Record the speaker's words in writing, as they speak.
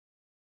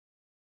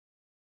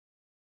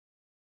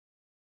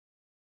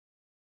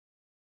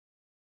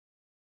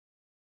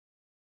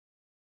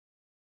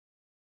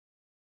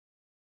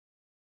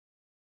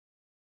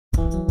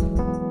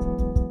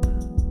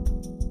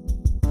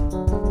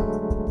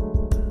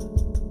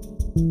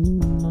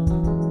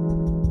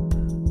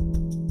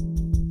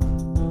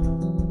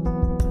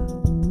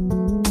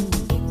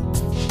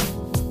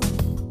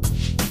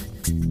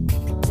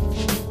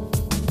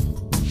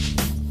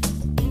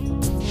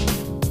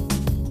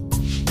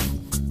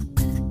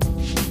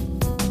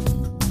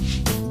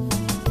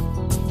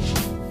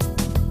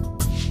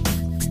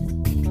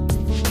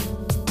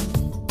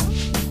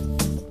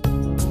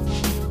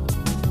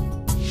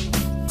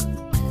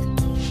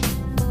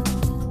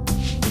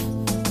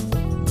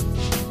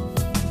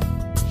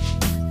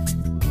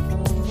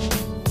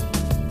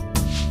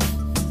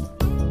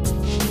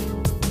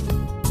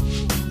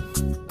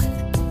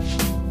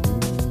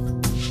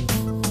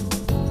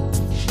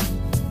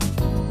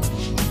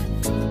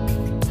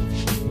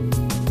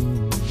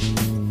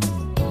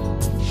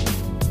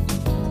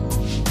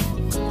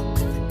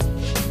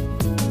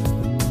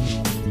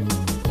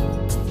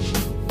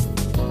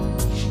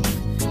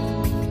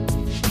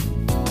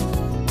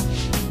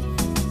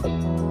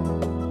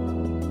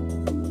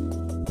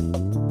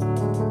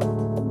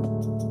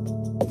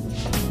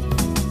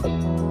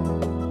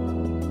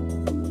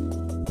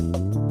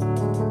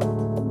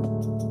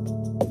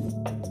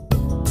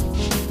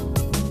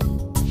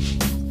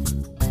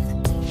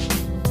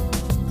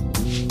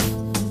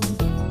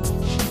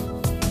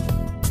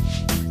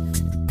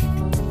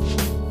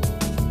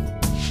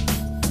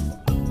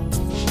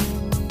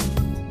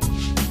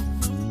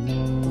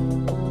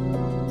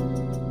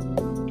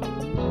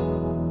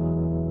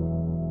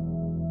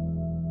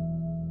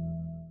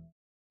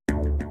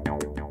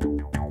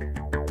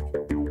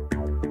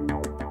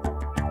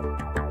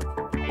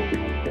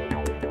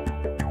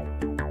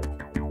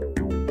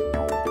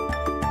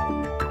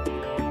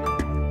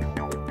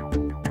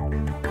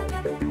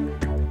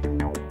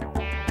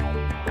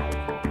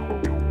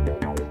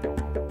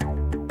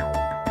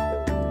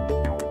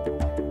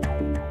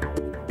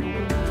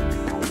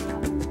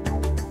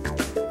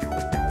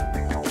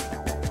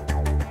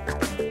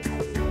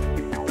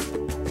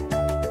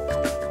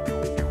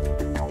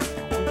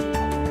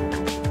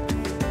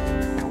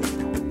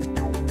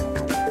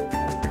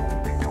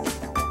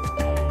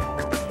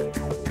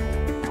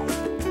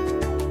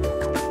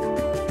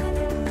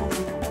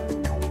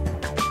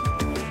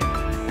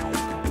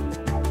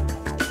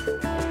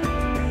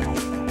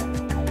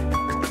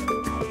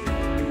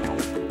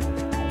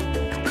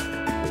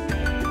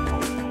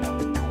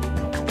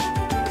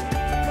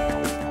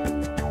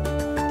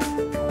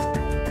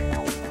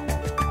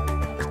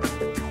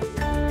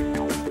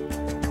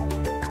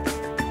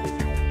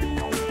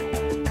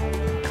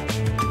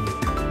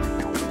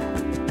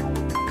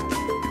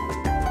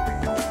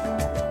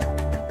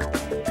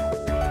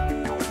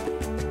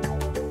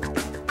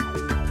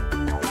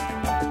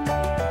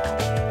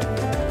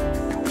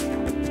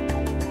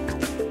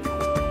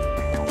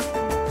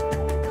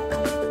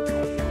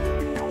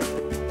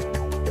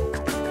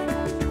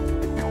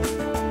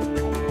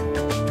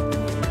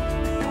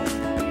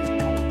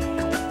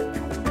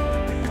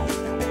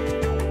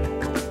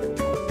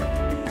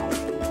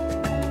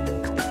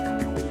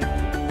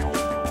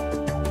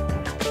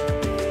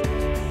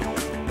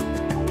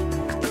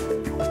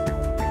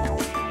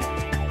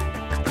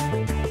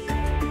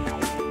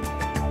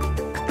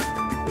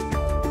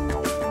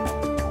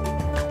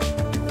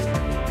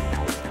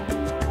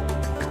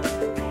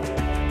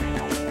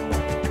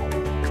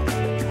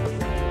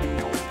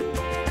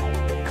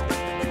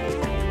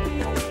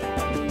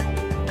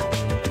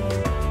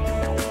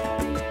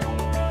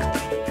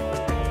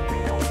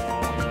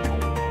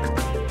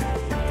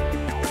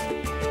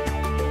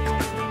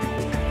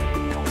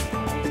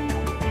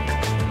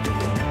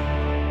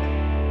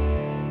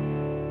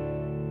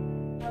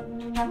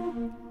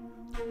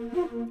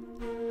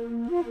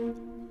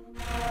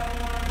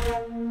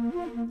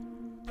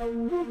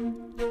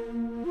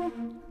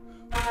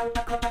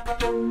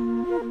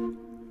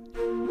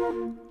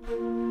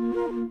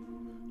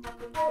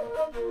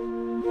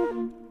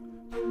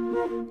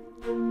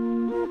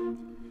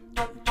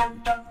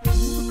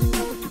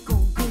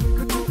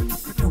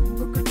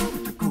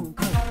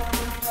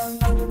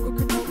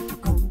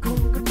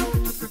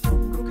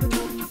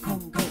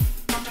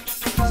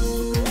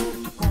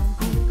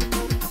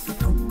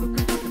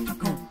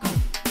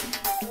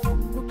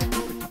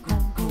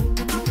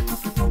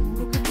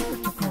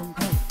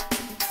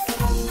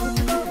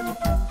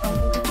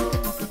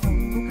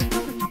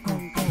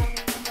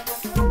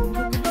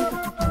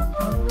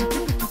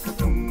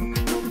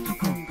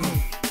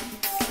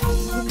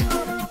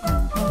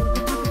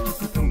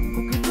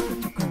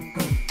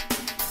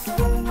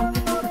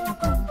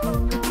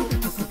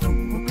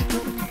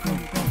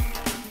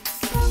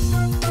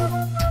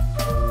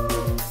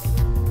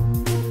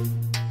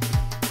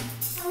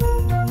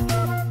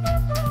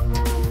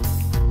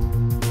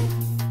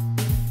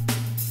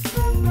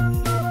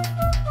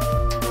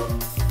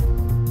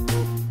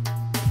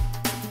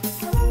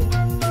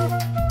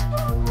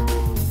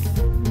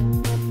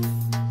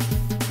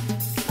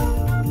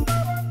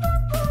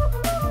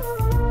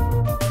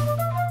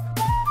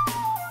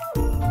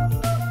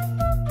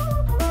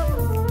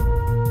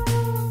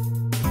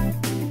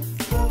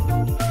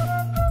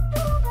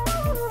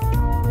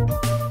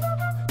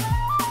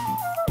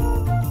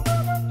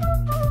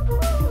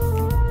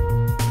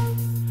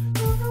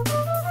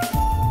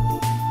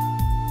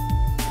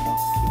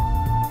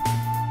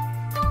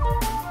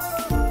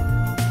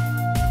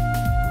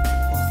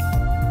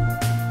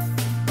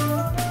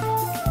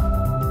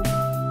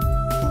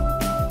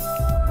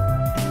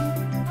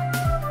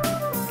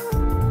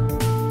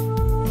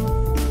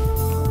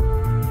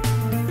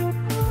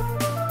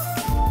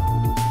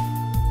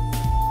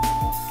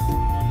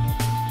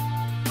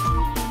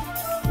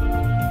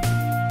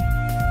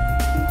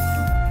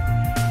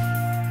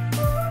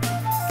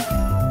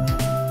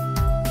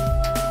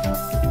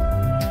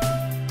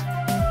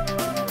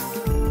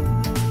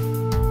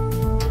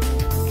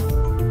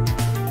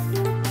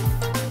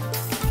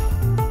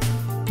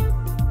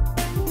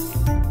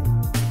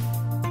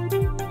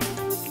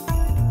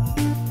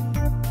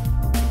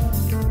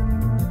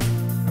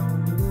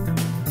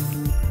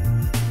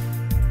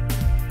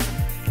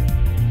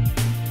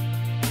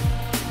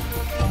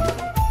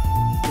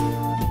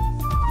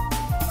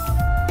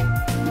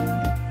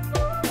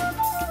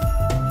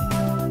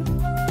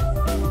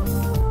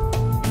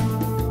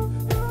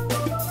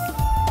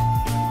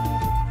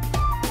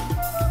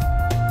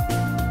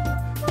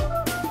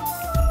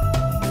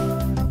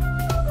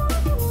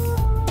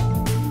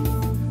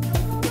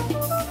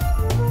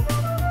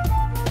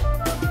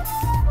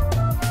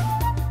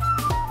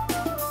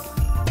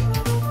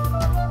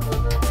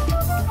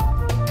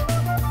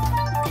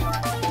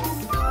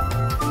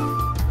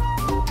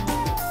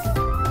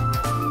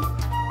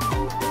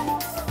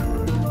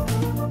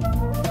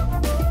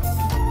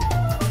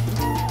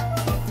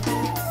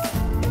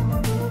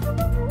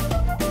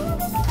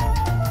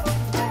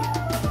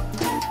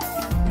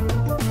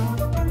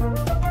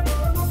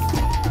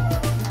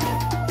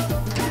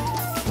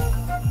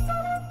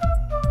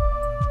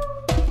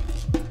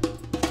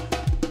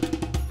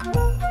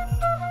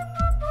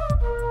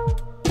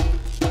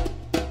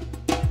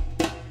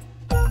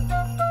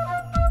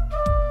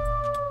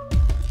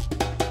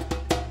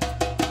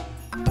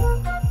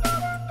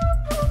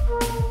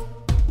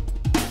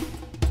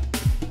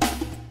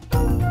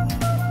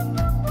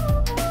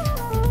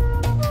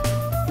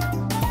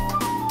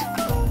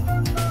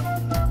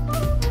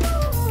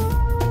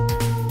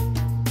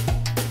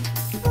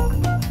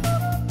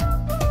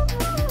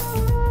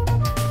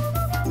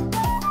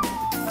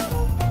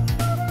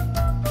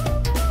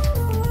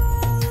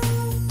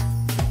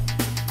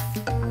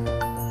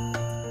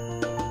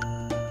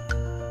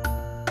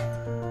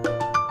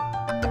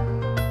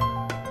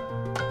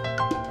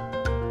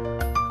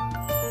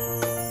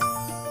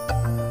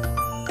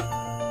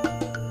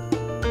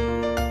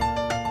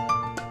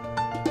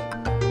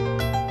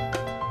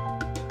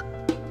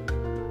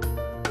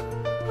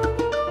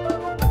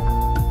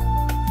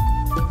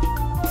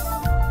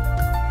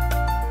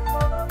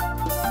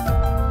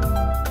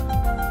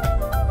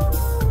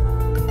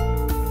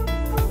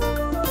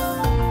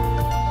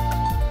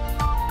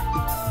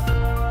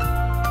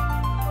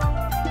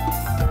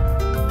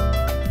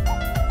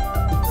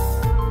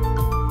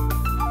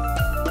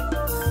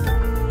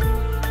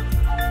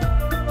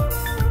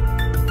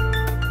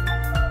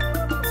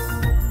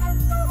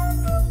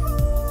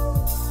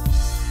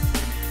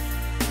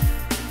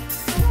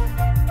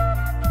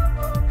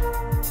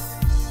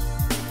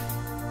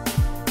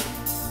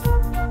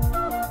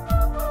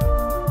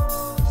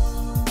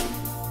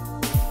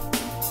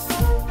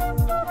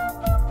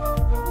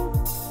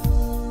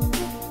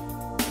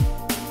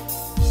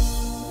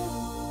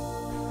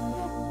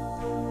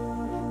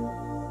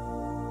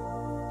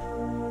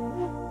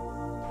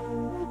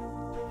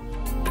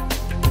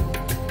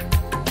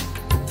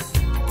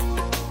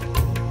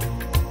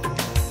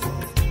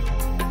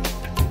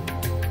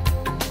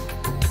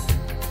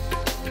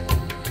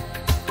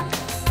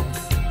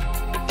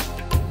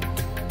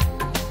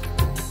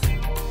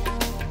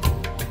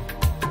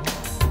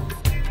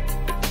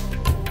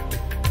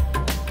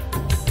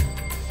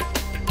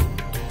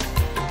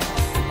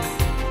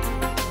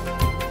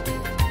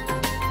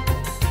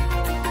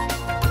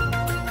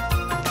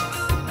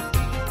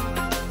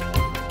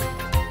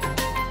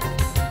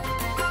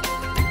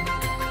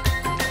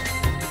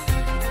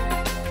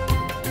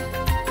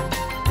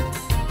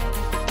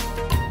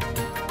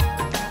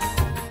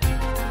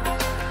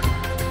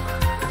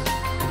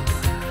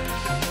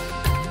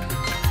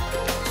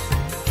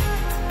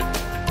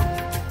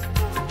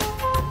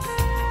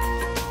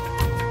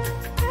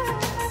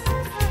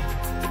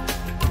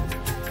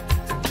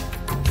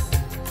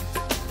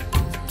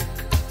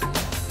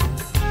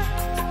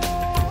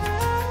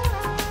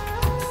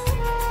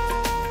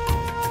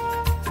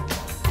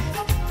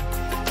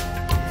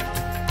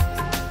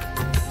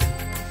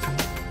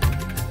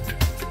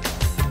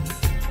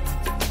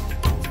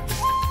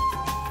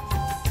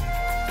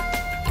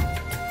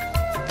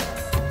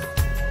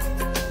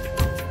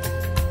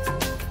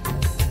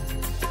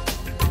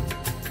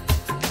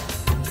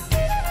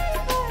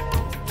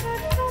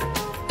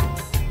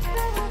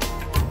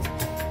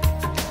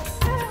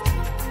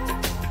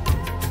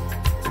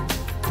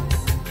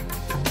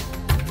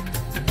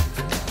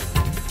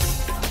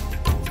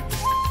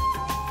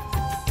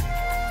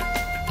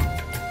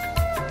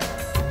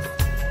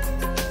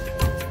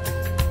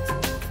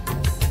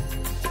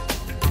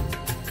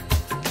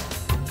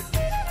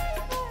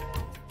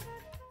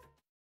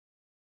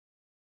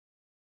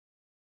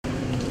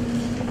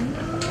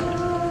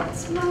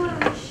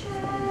my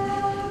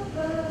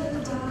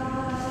shepherd,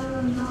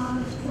 I'll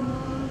not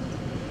want.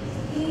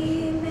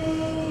 He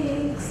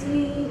makes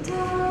me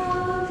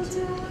down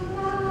to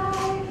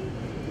lie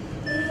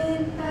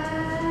in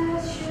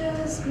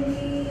pastures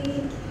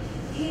green.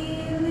 He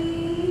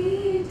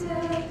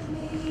leadeth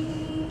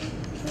me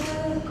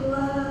the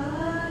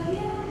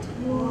quiet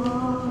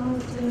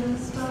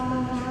waters by.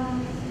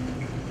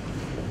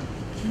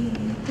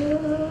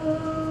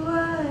 Though I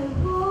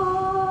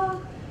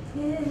walk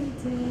in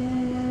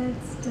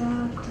death's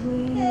dark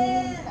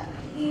way,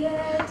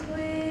 yet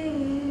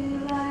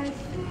will I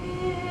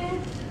fear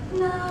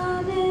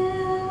none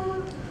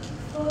ill,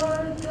 for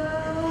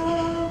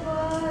thou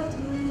art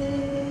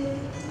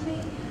with me,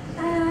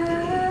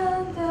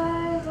 and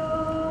thy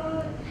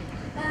rod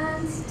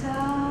and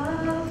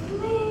staff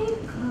me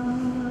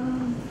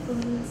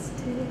comfort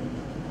still.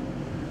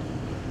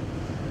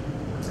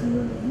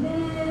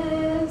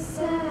 Goodness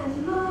and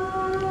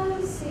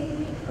mercy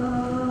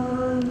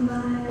all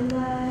my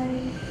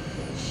life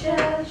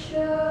shall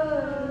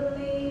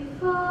surely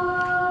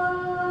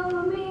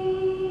follow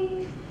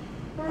me,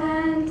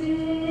 and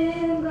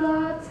in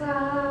God's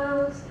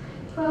house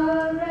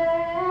forevermore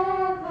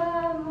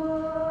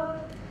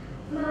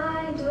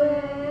my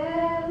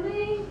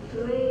dwelling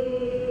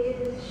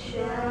place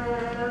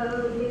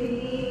shall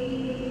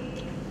be.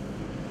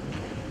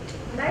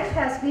 Life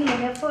has been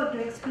an effort to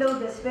explore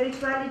the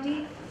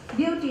spirituality,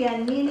 beauty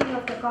and meaning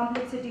of the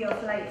complexity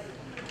of life.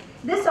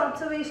 This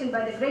observation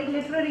by the great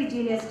literary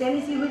genius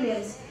Tennessee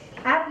Williams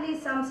aptly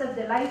sums up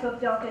the life of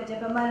Dr.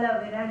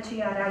 Jebamalai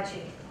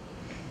Viranchi.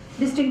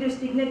 Distinguished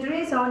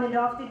dignitaries on and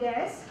off the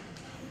dais,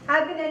 I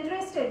have been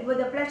entrusted with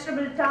the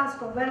pleasurable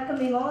task of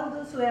welcoming all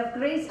those who have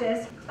graced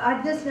us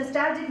at this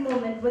nostalgic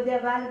moment with their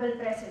valuable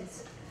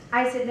presence.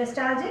 I say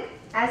nostalgic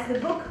as the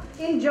book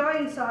In Joy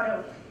and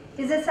Sorrow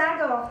is a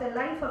saga of the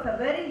life of a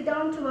very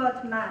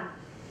down-to-earth man,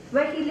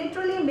 where he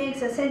literally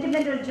makes a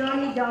sentimental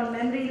journey down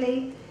memory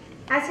lane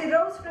as he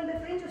rose from the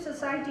fringe of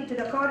society to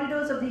the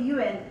corridors of the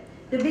UN,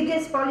 the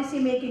biggest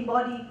policy-making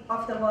body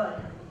of the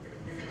world.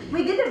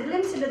 We get a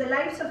glimpse into the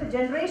lives of a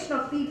generation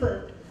of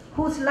people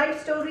whose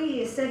life story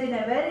is set in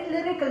a very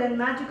lyrical and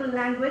magical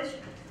language,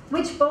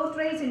 which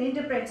portrays and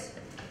interprets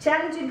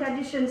challenging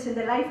conditions in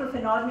the life of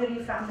an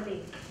ordinary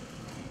family.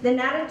 The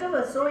narrative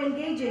is so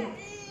engaging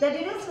that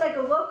it is like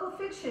a work of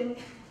fiction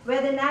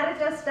where the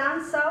narrator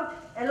stands out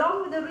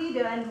along with the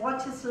reader and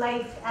watches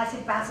life as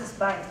it passes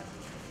by.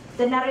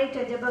 The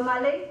narrator,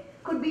 Jebamalai,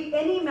 could be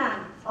any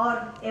man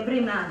or every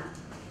man.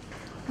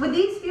 With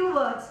these few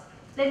words,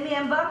 let me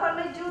embark on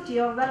my duty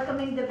of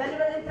welcoming the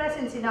benevolent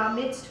presence in our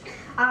midst,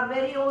 our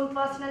very own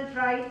personal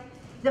pride,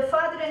 the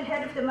father and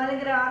head of the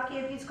Malankara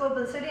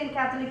Archiepiscopal Syrian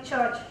Catholic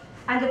Church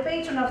and the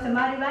patron of the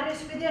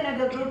Marivanis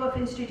Vidyanagar group of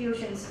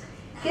institutions,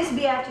 His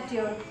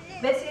Beatitude,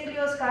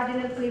 Basilios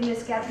Cardinal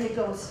Cleemis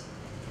Catholicos.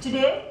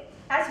 Today,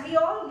 as we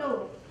all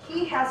know,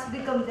 he has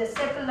become the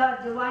secular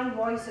divine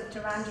voice of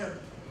Trivandrum.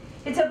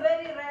 It's a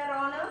very rare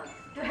honor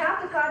to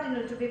have the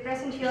Cardinal to be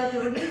present here to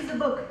release the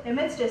book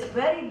amidst his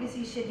very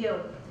busy schedule.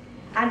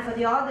 And for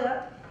the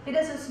author, it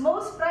is his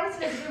most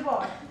priceless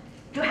reward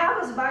to have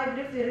his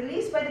biography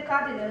released by the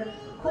Cardinal,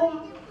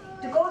 whom,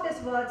 to quote his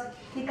words,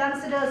 he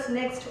considers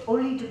next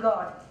only to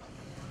God.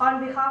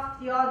 On behalf of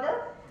the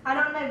author, and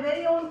on my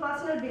very own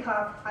personal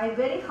behalf, I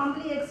very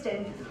humbly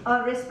extend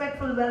a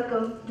respectful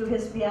welcome to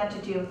His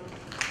Beatitude.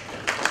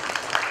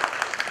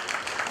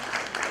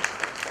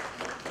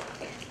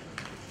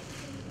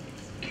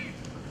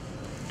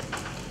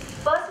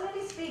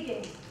 Personally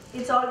speaking,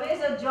 it's always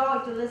a joy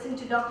to listen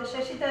to Dr.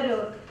 Shashi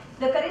Tharoor,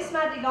 the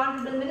charismatic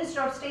Hon'ble Minister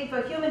of State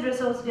for Human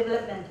Resource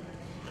Development,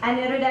 an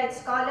erudite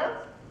scholar,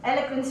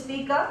 eloquent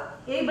speaker,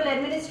 able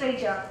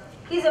administrator.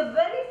 He's a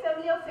very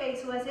familiar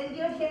face who has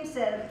endeared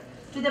himself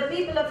to the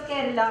people of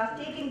Kerala,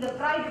 taking the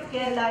pride of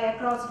Kerala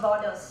across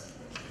borders.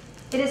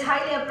 It is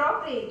highly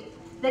appropriate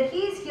that he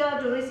is here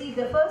to receive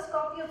the first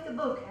copy of the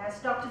book as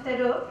Dr.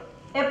 Tharoor.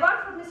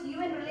 Apart from his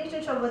UN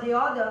relationship with the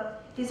author,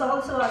 he is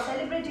also a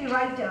celebrity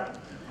writer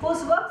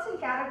whose works and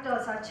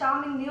characters are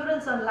charming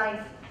murals on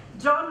life,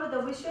 drawn with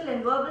a visual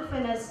and verbal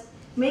finesse,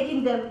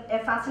 making them a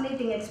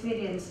fascinating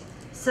experience.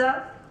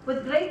 Sir,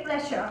 with great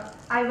pleasure,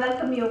 I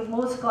welcome you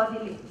most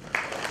cordially.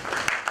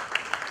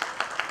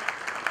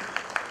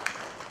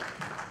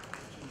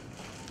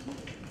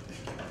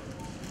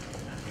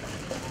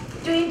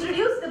 To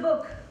introduce the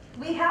book,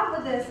 we have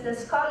with us the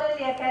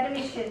scholarly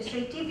academician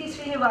Sri T.P.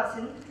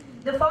 Sreenivasan,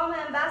 the former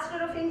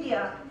Ambassador of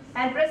India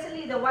and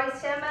presently the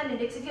Vice Chairman and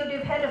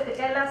Executive Head of the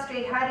Kerala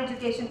State Higher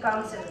Education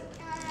Council.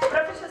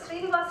 Professor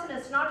Sreenivasan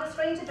is not a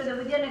stranger to the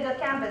Vidyanagar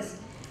campus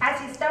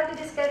as he started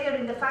his career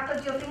in the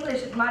Faculty of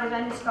English at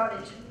Marivanis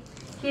College.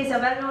 He is a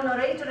well-known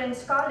orator and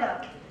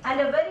scholar and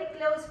a very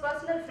close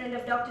personal friend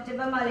of Dr.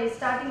 Jebamalai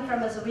starting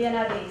from his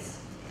Vienna days.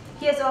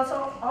 He has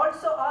also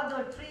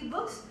authored 3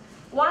 books,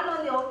 one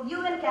on the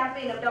UN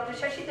campaign of Dr.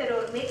 Shashi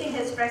Tharoor, making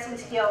his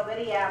presence here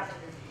very apt.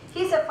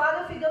 He is a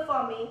father figure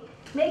for me,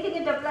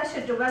 making it a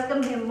pleasure to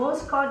welcome him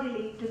most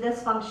cordially to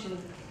this function.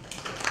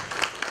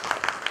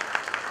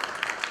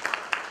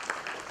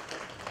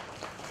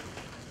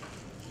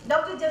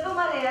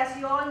 Jebamalai, as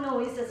you all know,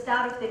 is the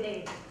star of the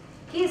day.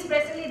 He is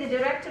presently the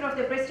director of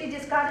the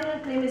prestigious Cardinal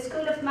Cleemis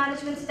School of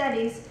Management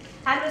Studies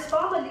and was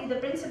formerly the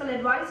principal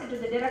advisor to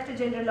the Director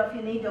General of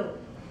UNIDO.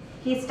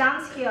 He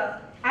stands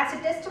here as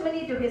a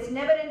testimony to his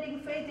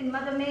never-ending faith in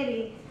Mother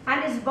Mary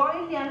and his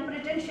buoyantly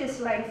unpretentious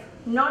life,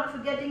 not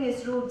forgetting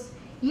his roots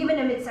even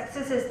amid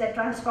successes that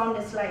transformed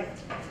his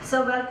life.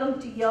 So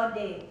welcome to your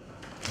day.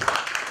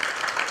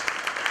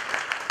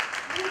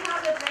 We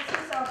have the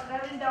presence of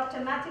Reverend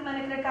Dr. Matthew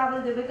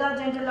Manakrakawal, the Vicar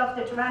General of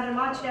the Trivandrum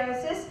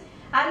Archdiocese,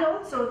 and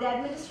also the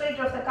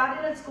Administrator of the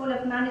Cardinal School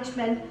of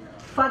Management,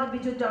 Father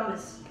Biju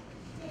Thomas.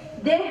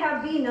 They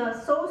have been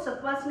a source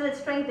of personal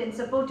strength and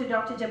support to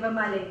Dr.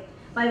 Jebamalai.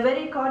 My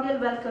very cordial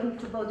welcome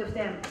to both of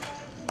them.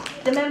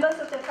 The members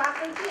of the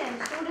faculty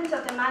and students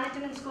of the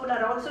Management School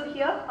are also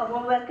here. A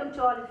warm welcome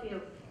to all of you.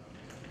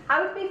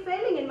 I would be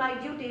failing in my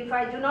duty if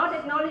I do not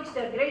acknowledge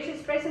the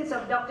gracious presence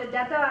of Dr.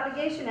 Datta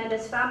Allegation and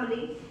his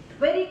family,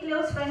 very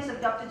close friends of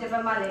Dr.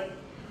 Jebamalai.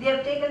 They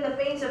have taken the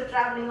pains of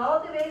traveling all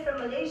the way from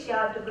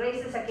Malaysia to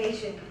grace this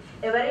occasion.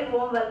 A very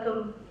warm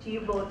welcome to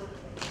you both.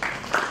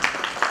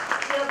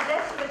 We are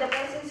blessed with the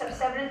presence of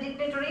several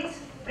dignitaries,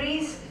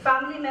 priests,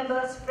 family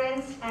members,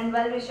 friends, and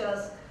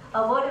well-wishers.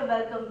 A word of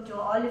welcome to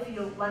all of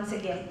you once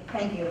again.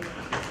 Thank you.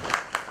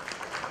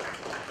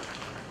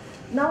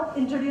 Now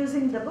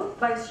introducing the book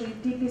by Sri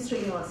T.P.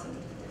 Sreenivasan,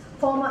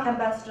 former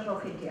Ambassador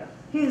of India.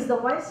 He is the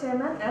Vice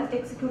Chairman and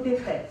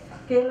Executive Head,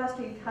 Kerala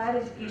State Higher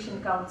Education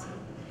Council.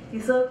 He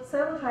served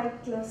several high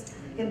classes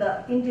in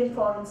the Indian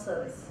Foreign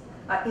Service.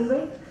 I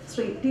invite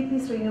Sri T.P.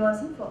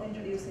 Sreenivasan for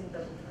introducing the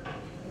book.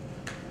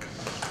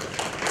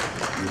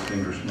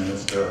 Distinguished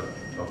Minister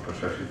Dr.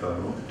 Shashi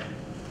Tharoor,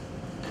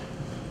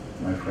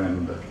 my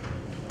friend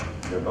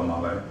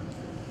Jebamalai,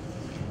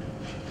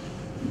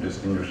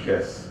 distinguished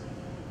guests.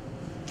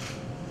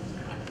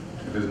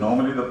 It is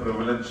normally the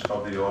privilege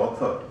of the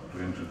author to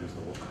introduce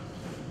the book.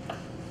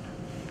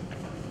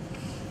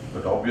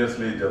 But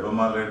obviously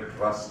Jebamalai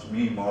trusts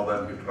me more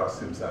than he trusts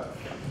himself.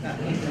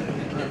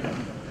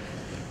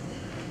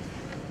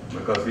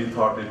 Because he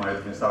thought he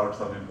might miss out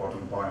some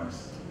important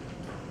points.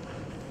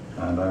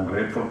 And I'm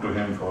grateful to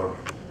him for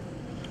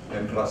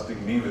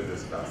entrusting me with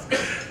this task.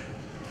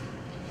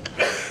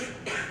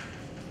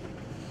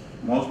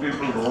 Most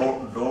people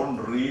don't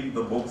read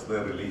the books they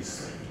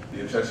release.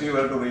 If Shashi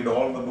were to read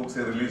all the books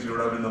he released, he would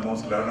have been the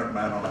most learned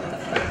man on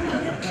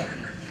earth.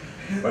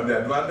 But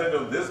the advantage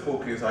of this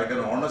book is I can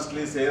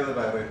honestly say that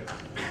I read.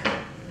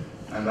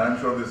 And I'm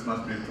sure this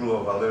must be true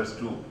of others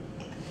too.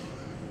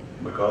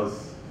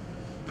 Because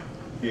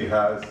he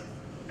has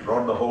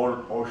brought the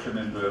whole ocean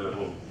into a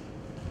little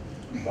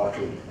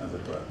bottle, as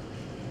it were.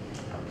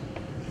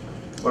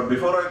 But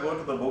before I go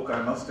to the book,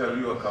 I must tell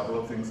you a couple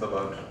of things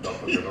about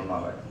Dr.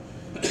 Jebamalai.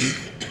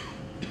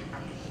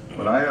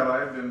 When I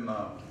arrived in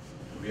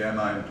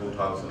Vienna in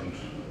 2000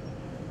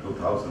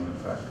 in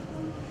fact,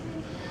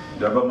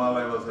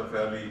 Jebamalai was a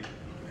fairly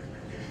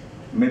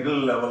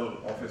middle-level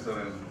officer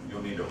in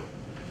UNIDO.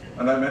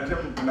 And I met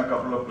him in a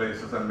couple of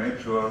places and made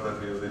sure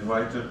that he was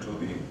invited to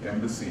the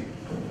embassy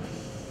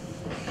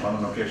on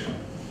an occasion.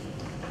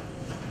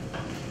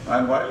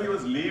 And while he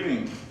was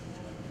leaving,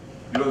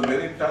 he was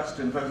very touched.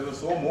 In fact, he was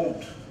so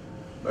moved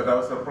that I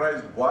was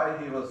surprised why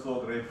he was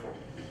so grateful.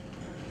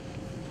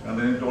 And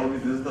then he told me,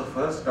 this is the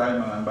first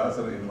time an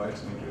ambassador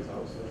invites me to his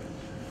house.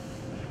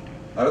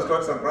 I was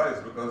quite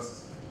surprised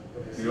because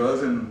he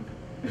was in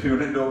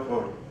UNIDO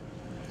for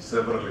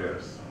several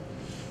years.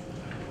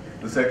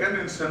 The second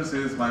instance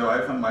is my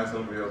wife and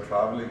myself, we were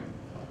traveling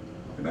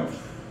in a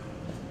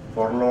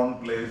forlorn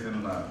place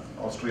in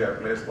Austria, a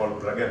place called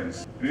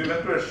Bregenz. We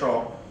went to a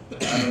shop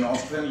and an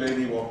Austrian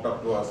lady walked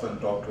up to us and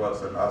talked to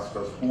us and asked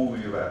us who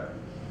we were.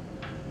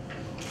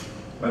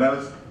 When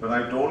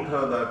I told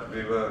her that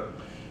we were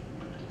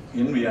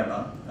in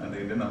Vienna and the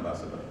Indian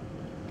ambassador,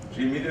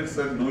 she immediately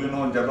said, do you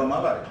know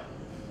Jebamalai?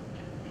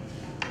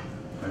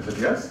 I said,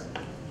 yes.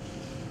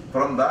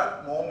 From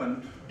that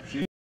moment,